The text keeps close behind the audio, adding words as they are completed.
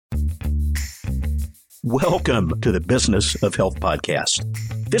Welcome to the Business of Health podcast.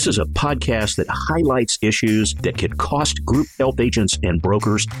 This is a podcast that highlights issues that could cost group health agents and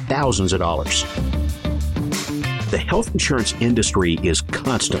brokers thousands of dollars. The health insurance industry is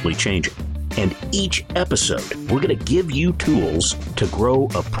constantly changing, and each episode, we're going to give you tools to grow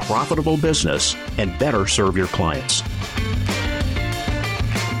a profitable business and better serve your clients.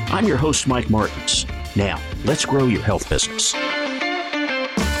 I'm your host, Mike Martins. Now, let's grow your health business.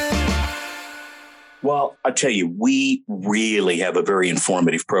 Well, I tell you, we really have a very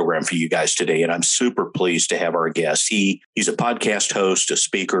informative program for you guys today, and I'm super pleased to have our guest. He's a podcast host, a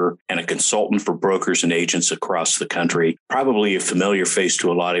speaker, and a consultant for brokers and agents across the country. Probably a familiar face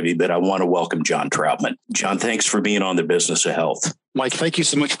to a lot of you, but I want to welcome John Troutman. John, thanks for being on the Business of Health. Mike, thank you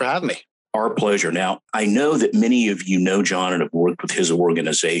so much for having me. Our pleasure. Now, I know that many of you know John and have worked with his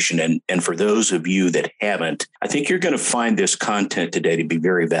organization. And for those of you that haven't, I think you're going to find this content today to be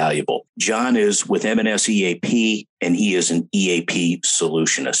very valuable. John is with M&S EAP, and he is an EAP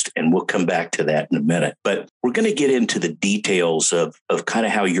solutionist. And we'll come back to that in a minute. But we're going to get into the details of kind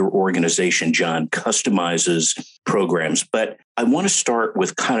of how your organization, John, customizes programs. But I want to start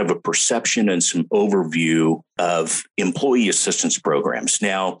with kind of a perception and some overview of employee assistance programs.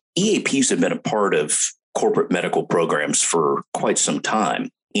 Now, EAPs have been a part of corporate medical programs for quite some time.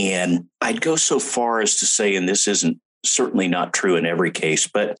 And I'd go so far as to say, and this isn't certainly not true in every case,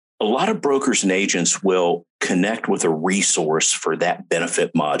 but a lot of brokers and agents will connect with a resource for that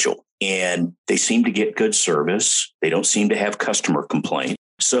benefit module. And they seem to get good service. They don't seem to have customer complaints.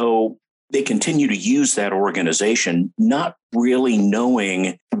 So they continue to use that organization, not really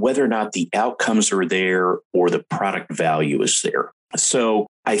knowing whether or not the outcomes are there or the product value is there. So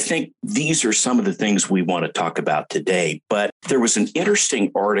I think these are some of the things we want to talk about today. But there was an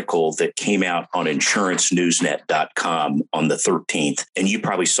interesting article that came out on insurancenewsnet.com on the 13th. And you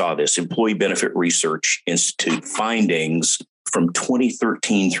probably saw this, Employee Benefit Research Institute findings from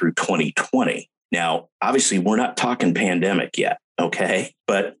 2013 through 2020. Now, obviously, we're not talking pandemic yet. Okay,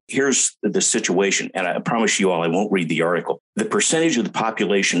 but here's the situation, and I promise you all, I won't read the article. The percentage of the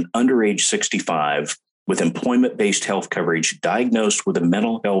population under age 65 with employment-based health coverage diagnosed with a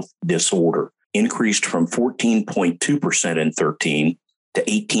mental health disorder increased from 14.2% in 13 to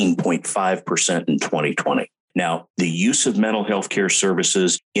 18.5% in 2020. Now, the use of mental health care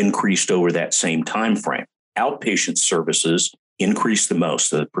services increased over that same time frame. Outpatient services increased the most.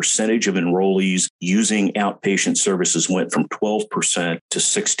 The percentage of enrollees using outpatient services went from 12% to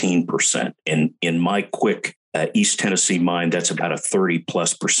 16%. And in my quick East Tennessee mind, that's about a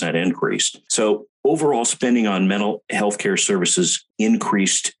 30+% increase. So overall spending on mental health care services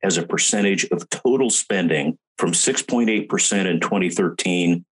increased as a percentage of total spending from 6.8% in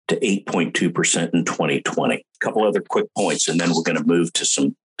 2013 to 8.2% in 2020. A couple other quick points, and then we're going to move to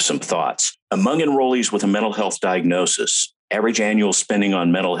some thoughts. Among enrollees with a mental health diagnosis, average annual spending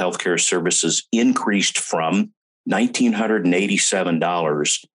on mental health care services increased from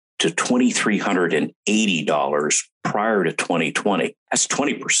 $1,987 to $2,380 prior to 2020. That's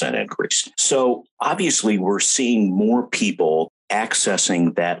 20% increase. So obviously, we're seeing more people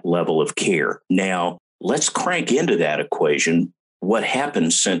accessing that level of care. Now, let's crank into that equation. What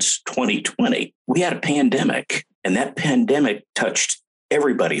happened since 2020? We had a pandemic, and that pandemic touched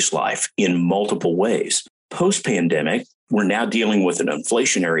everybody's life in multiple ways. Post-pandemic, we're now dealing with an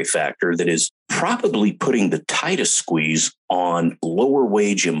inflationary factor that is probably putting the tightest squeeze on lower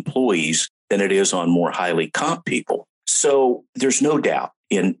wage employees than it is on more highly comp people. So there's no doubt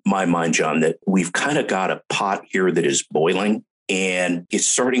in my mind, John, that we've kind of got a pot here that is boiling and it's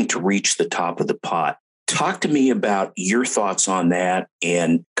starting to reach the top of the pot. Talk to me about your thoughts on that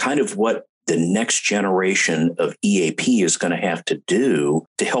and kind of what the next generation of EAP is going to have to do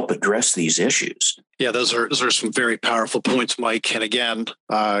to help address these issues. Yeah, those are some very powerful points, Mike. And again,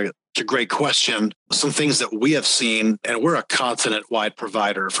 it's a great question. Some things that we have seen, and we're a continent-wide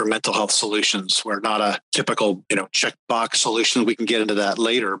provider for mental health solutions. We're not a typical, checkbox solution. We can get into that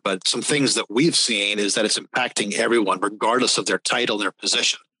later. But some things that we've seen is that it's impacting everyone, regardless of their title and their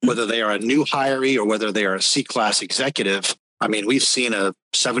position, whether they are a new hiree or whether they are a C-class executive. I mean, we've seen a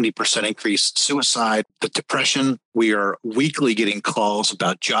 70% increase in suicide, the depression. We are weekly getting calls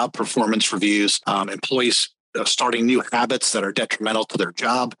about job performance reviews, employees starting new habits that are detrimental to their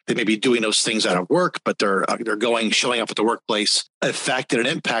job. They may be doing those things out of work, but they're showing up at the workplace affected and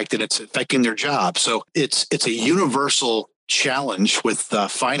impacted. It's affecting their job. So it's a universal challenge with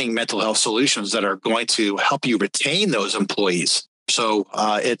finding mental health solutions that are going to help you retain those employees. So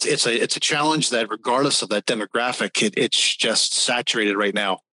it's a challenge that regardless of that demographic, it's just saturated right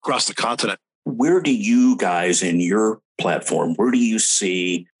now across the continent. Where do you guys in your platform, where do you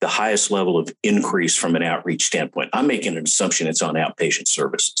see the highest level of increase from an outreach standpoint? I'm making an assumption it's on outpatient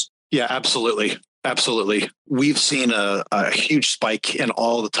services. Yeah, absolutely. Absolutely. We've seen a huge spike in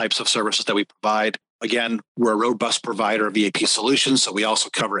all the types of services that we provide. Again, we're a robust provider of EAP solutions, so we also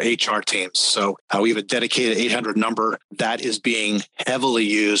cover HR teams. So we have a dedicated 800 number that is being heavily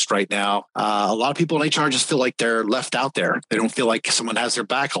used right now. A lot of people in HR just feel like they're left out there. They don't feel like someone has their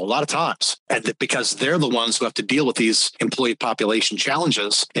back a lot of times, and because they're the ones who have to deal with these employee population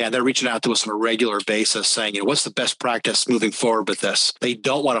challenges, and they're reaching out to us on a regular basis saying, what's the best practice moving forward with this? They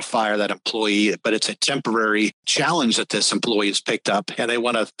don't want to fire that employee, but it's a temporary challenge that this employee has picked up, and they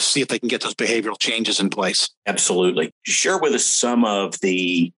want to see if they can get those behavioral changes in place. Absolutely. Share with us some of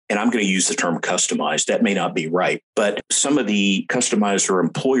the, and I'm going to use the term customized, that may not be right, but some of the customized or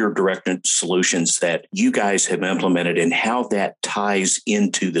employer-directed solutions that you guys have implemented and how that ties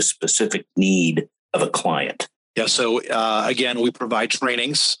into the specific need of a client. Yeah. So again, we provide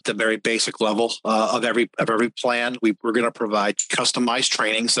trainings at the very basic level of every plan. We're going to provide customized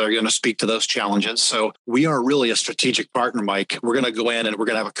trainings that are going to speak to those challenges. So we are really a strategic partner, Mike. We're going to go in and we're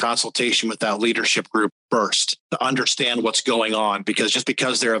going to have a consultation with that leadership group first to understand what's going on. Because just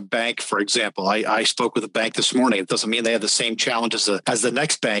because they're a bank, for example, I spoke with a bank this morning. It doesn't mean they have the same challenges as the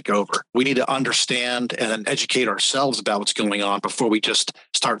next bank over. We need to understand and educate ourselves about what's going on before we just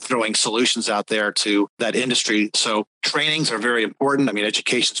start throwing solutions out there to that industry. So trainings are very important. I mean,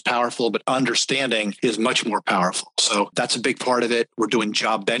 education is powerful, but understanding is much more powerful. So that's a big part of it. We're doing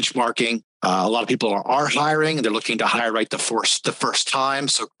job benchmarking. A lot of people are hiring and they're looking to hire right the first time.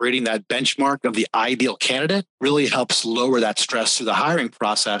 So creating that benchmark of the ideal candidate really helps lower that stress through the hiring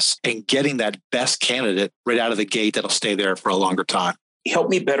process and getting that best candidate right out of the gate that'll stay there for a longer time. Help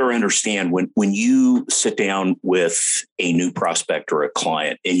me better understand when you sit down with a new prospect or a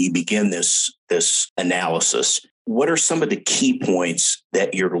client and you begin this analysis, what are some of the key points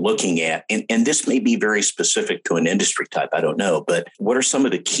that you're looking at? And this may be very specific to an industry type, I don't know, but what are some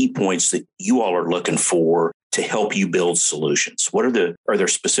of the key points that you all are looking for to help you build solutions? Are there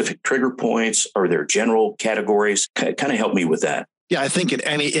specific trigger points? Are there general categories? Kind of help me with that. Yeah, I think in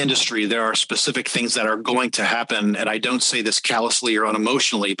any industry, there are specific things that are going to happen. And I don't say this callously or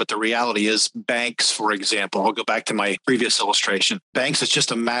unemotionally, but the reality is banks, for example, I'll go back to my previous illustration. Banks, it's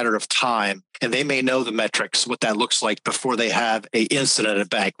just a matter of time. And they may know the metrics, what that looks like before they have an incident at a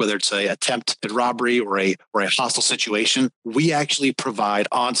bank, whether it's an attempt at robbery or a hostile situation. We actually provide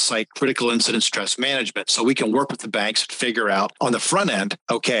on-site critical incident stress management. So we can work with the banks and figure out on the front end,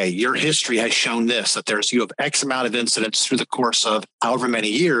 okay, your history has shown this, that you have X amount of incidents through the course of however many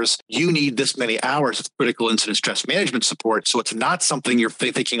years, you need this many hours of critical incident stress management support. So it's not something you're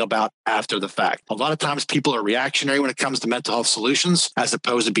thinking about after the fact. A lot of times people are reactionary when it comes to mental health solutions as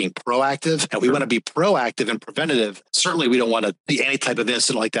opposed to being proactive. And we want to be proactive and preventative. Certainly, we don't want to see any type of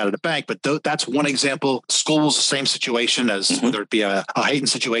incident like that at a bank, but that's one example. Schools, the same situation as whether it be a heightened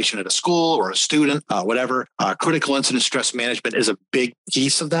situation at a school or a student, whatever. Critical incident stress management is a big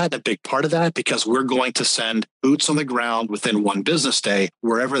piece of that, a big part of that, because we're going to send boots on the ground within one business day,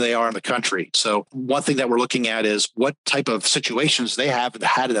 wherever they are in the country. So one thing that we're looking at is what type of situations they have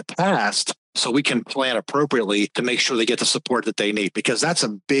had in the past, so we can plan appropriately to make sure they get the support that they need, because that's a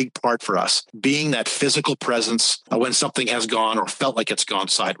big part for us, being that physical presence when something has gone or felt like it's gone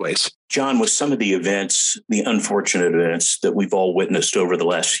sideways. John, with some of the events, the unfortunate events that we've all witnessed over the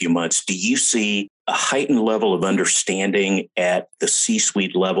last few months, do you see a heightened level of understanding at the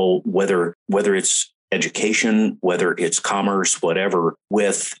C-suite level, whether it's education, whether it's commerce, whatever,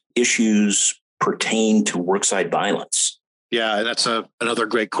 with issues pertain to worksite violence? Yeah, that's another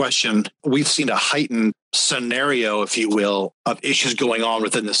great question. We've seen a heightened scenario, if you will, of issues going on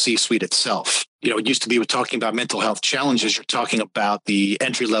within the C-suite itself. It used to be, we're talking about mental health challenges. You're talking about the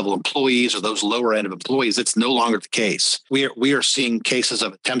entry-level employees or those lower end of employees. It's no longer the case. We are seeing cases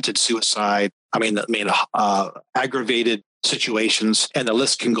of attempted suicide. Aggravated situations, and the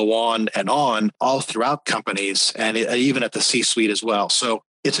list can go on and on all throughout companies and even at the C-suite as well. So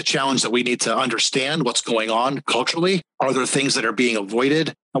it's a challenge that we need to understand what's going on culturally. Are there things that are being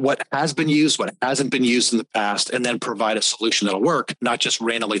avoided? What has been used, what hasn't been used in the past, and then provide a solution that'll work, not just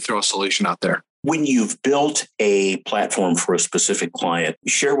randomly throw a solution out there. When you've built a platform for a specific client,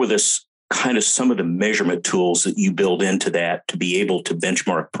 share with us kind of some of the measurement tools that you build into that to be able to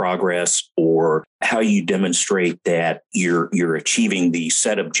benchmark progress, or how you demonstrate that you're achieving the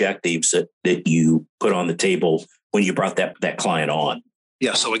set objectives that you put on the table when you brought that client on.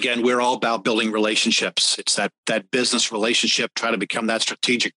 Yeah. So again, we're all about building relationships. It's that business relationship, try to become that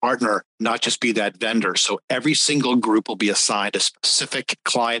strategic partner, not just be that vendor. So every single group will be assigned a specific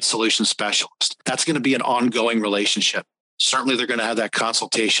client solution specialist. That's going to be an ongoing relationship. Certainly, they're going to have that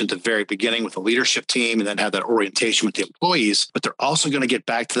consultation at the very beginning with the leadership team and then have that orientation with the employees, but they're also going to get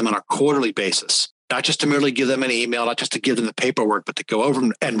back to them on a quarterly basis. Not just to merely give them an email, not just to give them the paperwork, but to go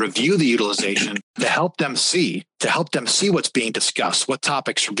over and review the utilization to help them see what's being discussed, what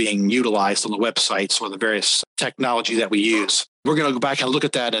topics are being utilized on the websites or the various technology that we use. We're going to go back and look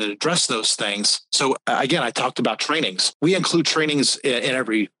at that and address those things. So again, I talked about trainings. We include trainings in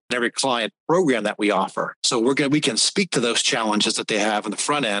every client program that we offer. So we can speak to those challenges that they have in the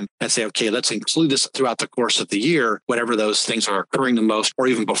front end and say, okay, let's include this throughout the course of the year, whatever those things are occurring the most, or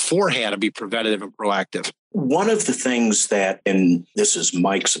even beforehand, to be preventative and proactive. One of the things that, and this is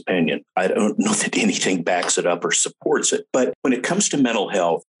Mike's opinion, I don't know that anything backs it up or supports it, but when it comes to mental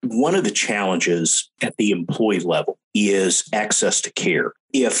health, one of the challenges at the employee level is access to care.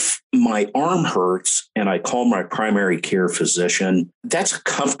 If my arm hurts and I call my primary care physician, that's a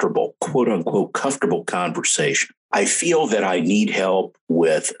comfortable, quote unquote, comfortable conversation. I feel that I need help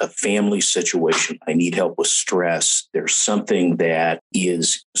with a family situation. I need help with stress. There's something that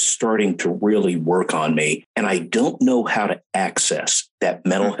is starting to really work on me, and I don't know how to access that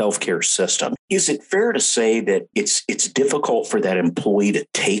mental health care system. Is it fair to say that it's difficult for that employee to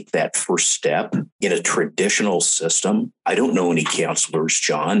take that first step in a traditional system? I don't know any counselors,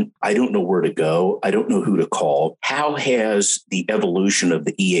 John. I don't know where to go. I don't know who to call. How has the evolution of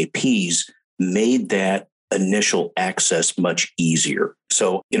the EAPs made that initial access much easier?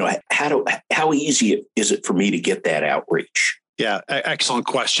 So, how easy is it for me to get that outreach? Yeah, excellent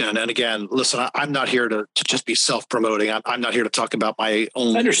question. And again, listen, I'm not here to just be self-promoting. I'm not here to talk about my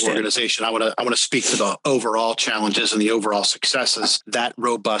own organization. I want to speak to the overall challenges and the overall successes that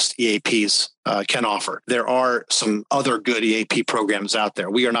robust EAPs can offer. There are some other good EAP programs out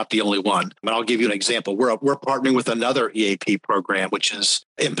there. We are not the only one. But I'll give you an example. We're partnering with another EAP program, which is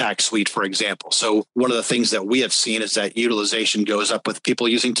Impact Suite, for example. So one of the things that we have seen is that utilization goes up with people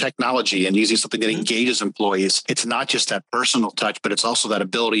using technology and using something that engages employees. It's not just that personal touch, but it's also that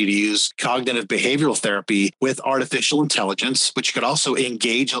ability to use cognitive behavioral therapy with artificial intelligence, which could also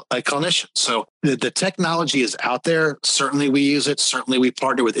engage a clinician. So the technology is out there. Certainly we use it. Certainly we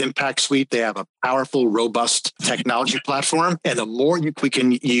partner with Impact Suite. They have a powerful, robust technology platform. And the more we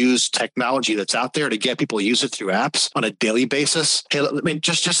can use technology that's out there to get people to use it through apps on a daily basis. Hey, I mean,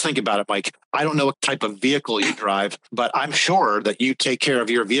 just think about it, Mike. I don't know what type of vehicle you drive, but I'm sure that you take care of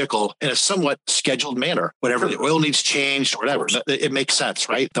your vehicle in a somewhat scheduled manner. Whenever the oil needs changed or whatever, it makes sense,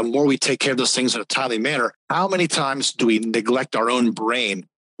 right? The more we take care of those things in a timely manner, how many times do we neglect our own brain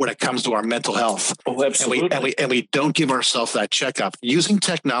when it comes to our mental health? Oh, absolutely. And we don't give ourselves that checkup. Using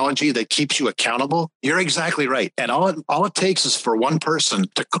technology that keeps you accountable, you're exactly right. And all it takes is for one person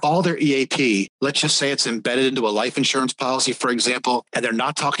to call their EAP. Let's just say it's embedded into a life insurance policy, for example, and they're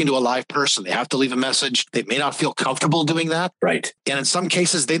not talking to a live person. They have to leave a message. They may not feel comfortable doing that. Right. And in some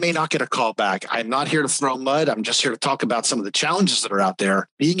cases, they may not get a call back. I'm not here to throw mud. I'm just here to talk about some of the challenges that are out there.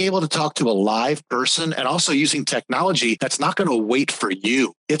 Being able to talk to a live person and also using technology that's not going to wait for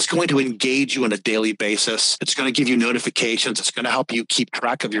you. It's going to engage you on a daily basis. It's going to give you notifications. It's going to help you keep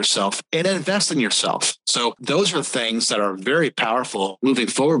track of yourself and invest in yourself. So those are things that are very powerful moving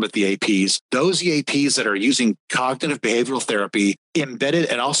forward with the EAPs. Those EAPs that are using cognitive behavioral therapy embedded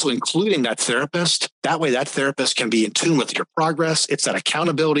and also including that therapist. That way that therapist can be in tune with your progress. It's that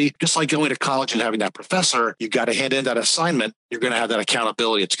accountability. Just like going to college and having that professor, you got to hand in that assignment. You're going to have that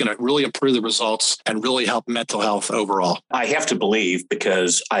accountability. It's going to really improve the results and really help mental health overall. I have to believe,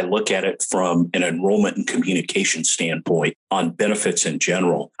 because I look at it from an enrollment and communication standpoint on benefits in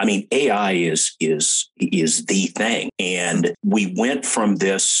general. I mean, AI is the thing. And we went from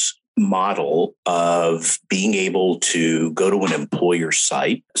this model of being able to go to an employer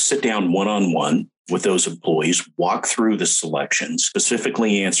site, sit down one-on-one with those employees, walk through the selections,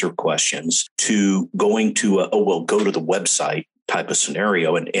 specifically answer questions, to going to go to the website type of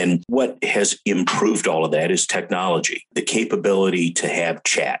scenario. And what has improved all of that is technology, the capability to have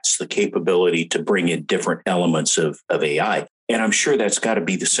chats, the capability to bring in different elements of AI. And I'm sure that's got to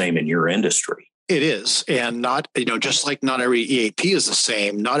be the same in your industry. It is. And just like not every EAP is the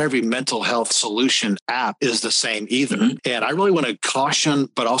same, not every mental health solution app is the same either. Mm-hmm. And I really want to caution,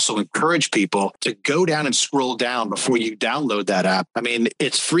 but also encourage people to go down and scroll down before you download that app. I mean,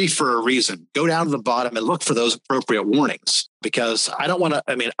 it's free for a reason. Go down to the bottom and look for those appropriate warnings. because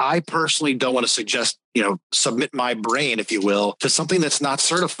I personally don't want to suggest, submit my brain, if you will, to something that's not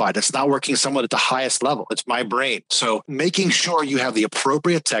certified. It's not working somewhat at the highest level. It's my brain. So making sure you have the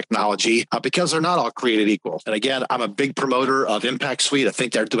appropriate technology because they're not all created equal. And again, I'm a big promoter of Impact Suite. I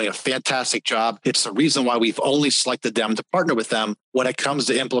think they're doing a fantastic job. It's the reason why we've only selected them to partner with them when it comes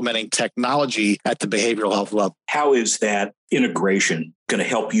to implementing technology at the behavioral health level. How is that integration going to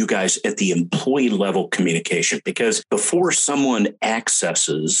help you guys at the employee level communication? Because before someone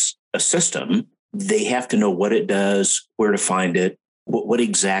accesses a system, they have to know what it does, where to find it, what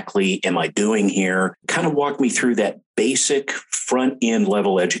exactly am I doing here? Kind of walk me through that basic front end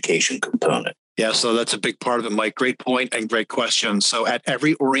level education component. Yeah, so that's a big part of it, Mike. Great point and great question. So at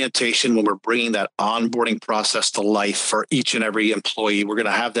every orientation, when we're bringing that onboarding process to life for each and every employee, we're going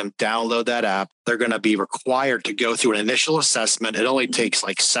to have them download that app. They're going to be required to go through an initial assessment. It only takes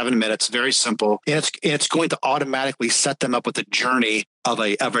like 7 minutes, very simple. And it's going to automatically set them up with a journey of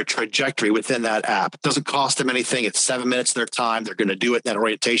a trajectory within that app. It doesn't cost them anything. It's 7 minutes of their time. They're going to do it in that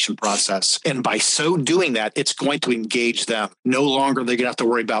orientation process. And by so doing that, it's going to engage them. No longer they're going to have to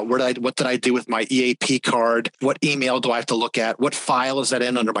worry about what did I do with my EAP card? What email do I have to look at? What file is that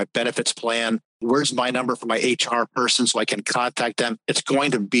in under my benefits plan? Where's my number for my HR person so I can contact them? It's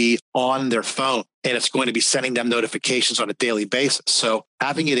going to be on their phone and it's going to be sending them notifications on a daily basis. So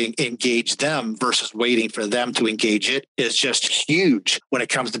having it engage them versus waiting for them to engage it is just huge when it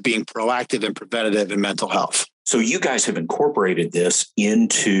comes to being proactive and preventative in mental health. So you guys have incorporated this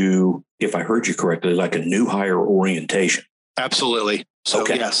into, if I heard you correctly, like a new hire orientation. Absolutely. So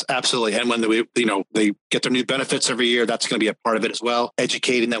okay. Yes, absolutely. And when they get their new benefits every year, that's going to be a part of it as well.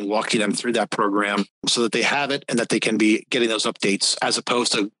 Educating them, walking them through that program so that they have it and that they can be getting those updates as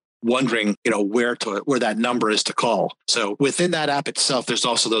opposed to wondering, where that number is to call. So within that app itself, there's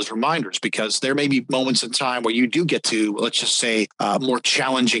also those reminders because there may be moments in time where you do get to, let's just say, more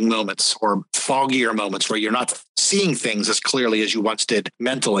challenging moments or foggier moments where you're not seeing things as clearly as you once did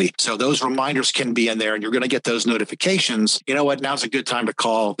mentally. So those reminders can be in there and you're going to get those notifications. You know what? Now's a good time to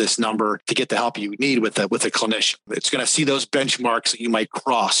call this number to get the help you need with a clinician. It's going to see those benchmarks that you might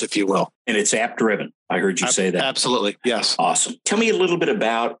cross, if you will. And it's app driven. I heard you say that. Absolutely. Yes. Awesome. Tell me a little bit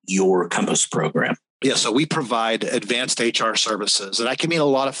about your Compass program. Yeah, so we provide advanced HR services, and that can mean a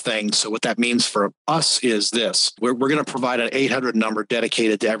lot of things. So what that means for us is this. We're going to provide an 800 number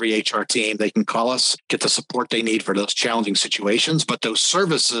dedicated to every HR team. They can call us, get the support they need for those challenging situations. But those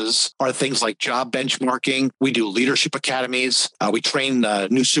services are things like job benchmarking. We do leadership academies. We train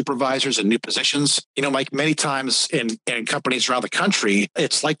new supervisors in new positions. Mike, many times in companies around the country,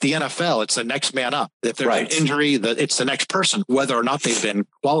 it's like the NFL. It's the next man up. If there's an injury, it's the next person. Whether or not they've been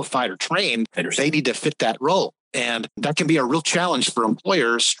qualified or trained, they need to fit that role. And that can be a real challenge for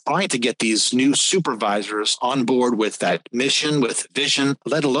employers trying to get these new supervisors on board with that mission, with vision,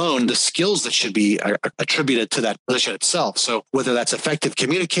 let alone the skills that should be attributed to that position itself. So whether that's effective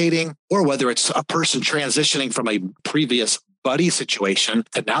communicating or whether it's a person transitioning from a previous buddy situation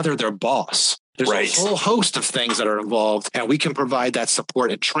and now they're their boss. There's a whole host of things that are involved, and we can provide that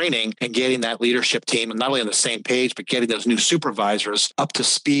support and training and getting that leadership team not only on the same page, but getting those new supervisors up to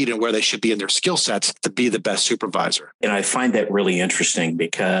speed and where they should be in their skill sets to be the best supervisor. And I find that really interesting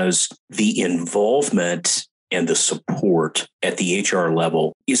because the involvement and the support at the HR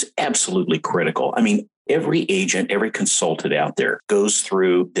level is absolutely critical. I mean, every agent, every consultant out there goes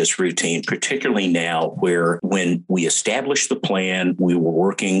through this routine, particularly now where when we established the plan, we were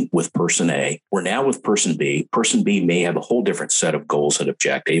working with person A. We're now with person B. Person B may have a whole different set of goals and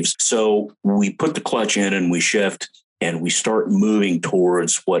objectives. So we put the clutch in and we shift and we start moving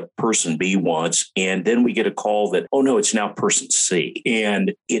towards what person B wants. And then we get a call that, oh no, it's now person C.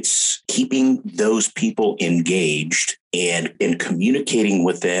 And it's keeping those people engaged and communicating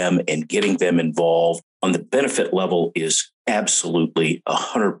with them and getting them involved on the benefit level is absolutely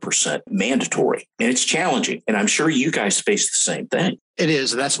 100% mandatory. And it's challenging. And I'm sure you guys face the same thing. It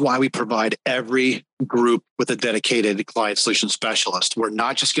is. And that's why we provide every group with a dedicated client solution specialist. We're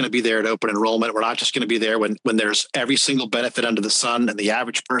not just going to be there at open enrollment. We're not just going to be there when there's every single benefit under the sun and the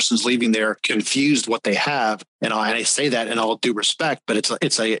average person's leaving there confused what they have. And I say that in all due respect, but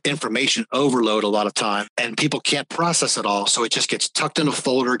it's a information overload a lot of time and people can't process it all. So it just gets tucked in a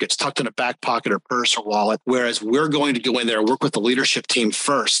folder, gets tucked in a back pocket or purse or wallet. Whereas we're going to go in there and work with the leadership team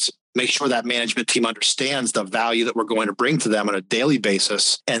first, make sure that management team understands the value that we're going to bring to them on a daily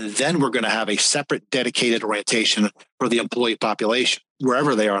basis. And then we're going to have a separate dedicated orientation for the employee population,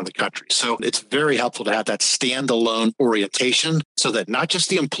 wherever they are in the country. So it's very helpful to have that standalone orientation so that not just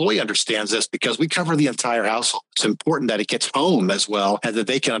the employee understands this, because we cover the entire household. It's important that it gets home as well and that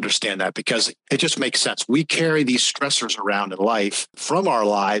they can understand that, because it just makes sense. We carry these stressors around in life from our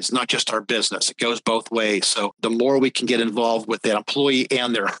lives, not just our business. It goes both ways. So the more we can get involved with that employee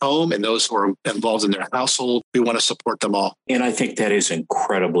and their home and those who are involved in their household, we want to support them all. And I think that is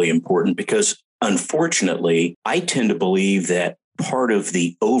incredibly important because, unfortunately, I tend to believe that part of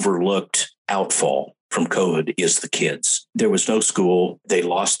the overlooked outfall from COVID is the kids. There was no school. They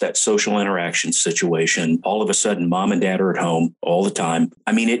lost that social interaction situation. All of a sudden, mom and dad are at home all the time.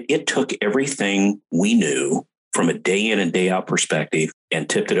 I mean, it took everything we knew from a day in and day out perspective and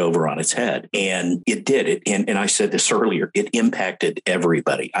tipped it over on its head. And it did it. And I said this earlier, it impacted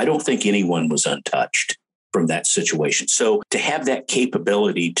everybody. I don't think anyone was untouched from that situation. So to have that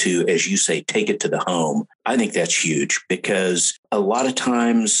capability to, as you say, take it to the home, I think that's huge, because a lot of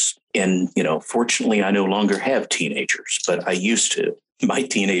times, and, fortunately, I no longer have teenagers, but I used to. My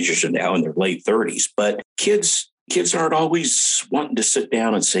teenagers are now in their late 30s, but kids aren't always wanting to sit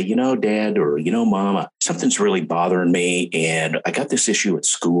down and say, Dad, or, Mama, something's really bothering me and I got this issue at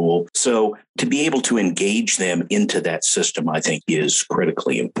school. So to be able to engage them into that system, I think, is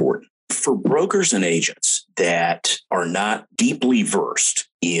critically important. For brokers and agents that are not deeply versed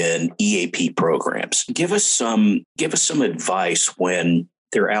in EAP programs, give us some advice when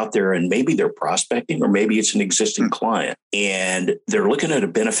they're out there and maybe they're prospecting, or maybe it's an existing client and they're looking at a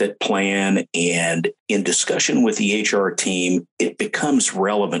benefit plan, and in discussion with the HR team, it becomes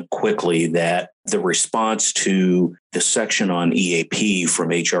relevant quickly that the response to the section on EAP from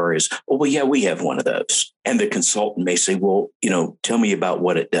HR is, oh, well, yeah, we have one of those. And the consultant may say, well, tell me about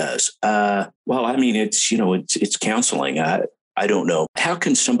what it does. Well, I mean, it's counseling. I don't know. How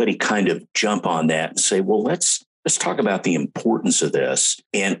can somebody kind of jump on that and say, well, let's talk about the importance of this,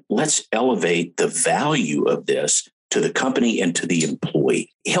 and let's elevate the value of this to the company and to the employee.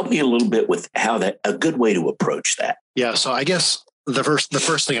 Help me a little bit with how a good way to approach that. Yeah. So I guess the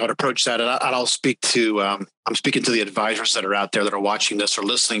first thing I would approach that, and I'll speak to, I'm speaking to the advisors that are out there that are watching this or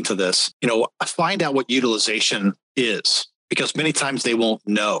listening to this, find out what utilization is. Because many times they won't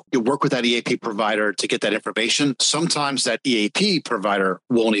know. You work with that EAP provider to get that information. Sometimes that EAP provider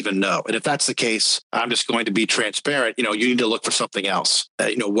won't even know. And if that's the case, I'm just going to be transparent. You need to look for something else.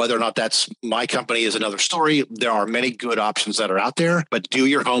 Whether or not that's my company is another story. There are many good options that are out there, but do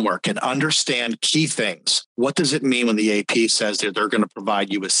your homework and understand key things. What does it mean when the EAP says that they're going to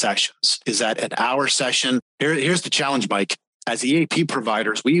provide you with sessions? Is that an hour session? Here's the challenge, Mike. As EAP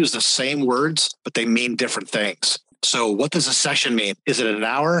providers, we use the same words, but they mean different things. So what does a session mean? Is it an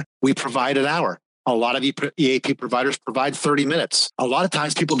hour? We provide an hour. A lot of EAP providers provide 30 minutes. A lot of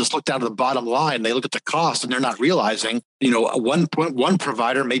times people just look down to the bottom line. They look at the cost and they're not realizing, one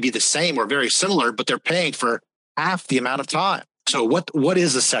provider may be the same or very similar, but they're paying for half the amount of time. So what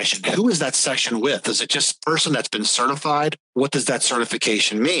is a session? Who is that session with? Is it just a person that's been certified? What does that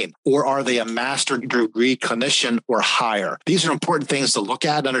certification mean? Or are they a master degree clinician or higher? These are important things to look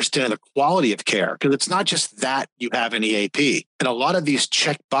at and understand the quality of care, because it's not just that you have an EAP. And a lot of these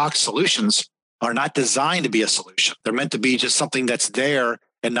checkbox solutions are not designed to be a solution. They're meant to be just something that's there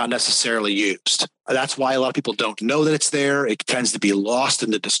and not necessarily used. That's why a lot of people don't know that it's there. It tends to be lost in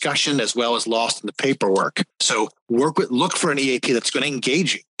the discussion as well as lost in the paperwork. So look for an EAP that's going to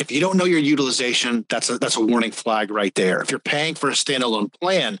engage you. If you don't know your utilization, that's a warning flag right there. If you're paying for a standalone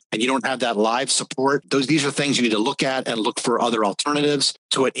plan and you don't have that live support, these are things you need to look at and look for other alternatives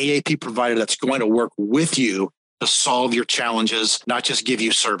to an EAP provider that's going to work with you to solve your challenges, not just give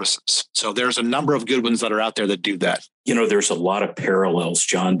you services. So there's a number of good ones that are out there that do that. There's a lot of parallels,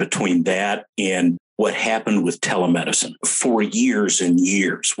 John, between that and what happened with telemedicine. For years and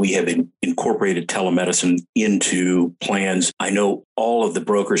years, we have incorporated telemedicine into plans. I know all of the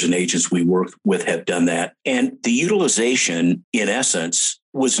brokers and agents we work with have done that. And the utilization, in essence,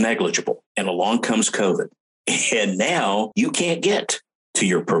 was negligible. And along comes COVID. And now you can't get to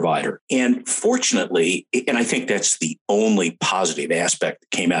your provider. And fortunately, and I think that's the only positive aspect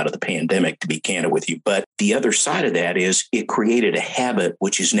that came out of the pandemic, to be candid with you. But the other side of that is it created a habit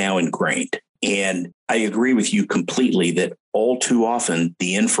which is now ingrained. And I agree with you completely that all too often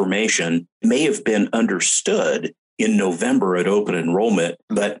the information may have been understood in November at open enrollment,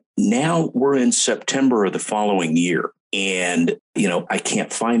 but now we're in September of the following year. And, I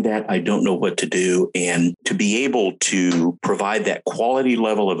can't find that. I don't know what to do. And to be able to provide that quality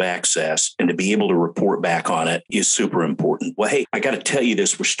level of access and to be able to report back on it is super important. Well, hey, I got to tell you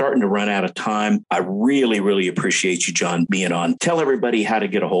this. We're starting to run out of time. I really, really appreciate you, John, being on. Tell everybody how to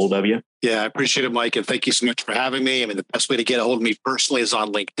get a hold of you. Yeah, I appreciate it, Mike. And thank you so much for having me. I mean, the best way to get a hold of me personally is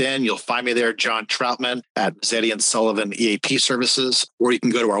on LinkedIn. You'll find me there, John Troutman at Mazzetti & Sullivan EAP Services, or you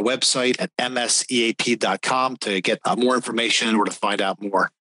can go to our website at mseap.com to get more information or to find out more.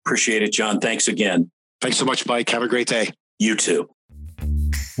 Appreciate it, John. Thanks again. Thanks so much, Mike. Have a great day. You too.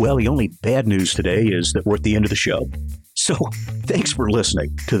 Well, the only bad news today is that we're at the end of the show. So thanks for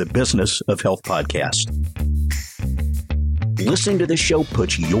listening to the Business of Health podcast. Listening to this show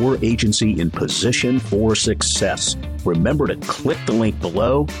puts your agency in position for success. Remember to click the link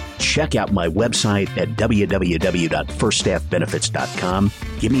below. Check out my website at www.firststaffbenefits.com.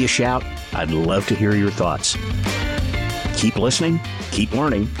 Give me a shout. I'd love to hear your thoughts. Keep listening, keep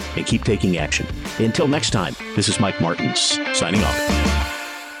learning, and keep taking action. Until next time, this is Mike Martins, signing off.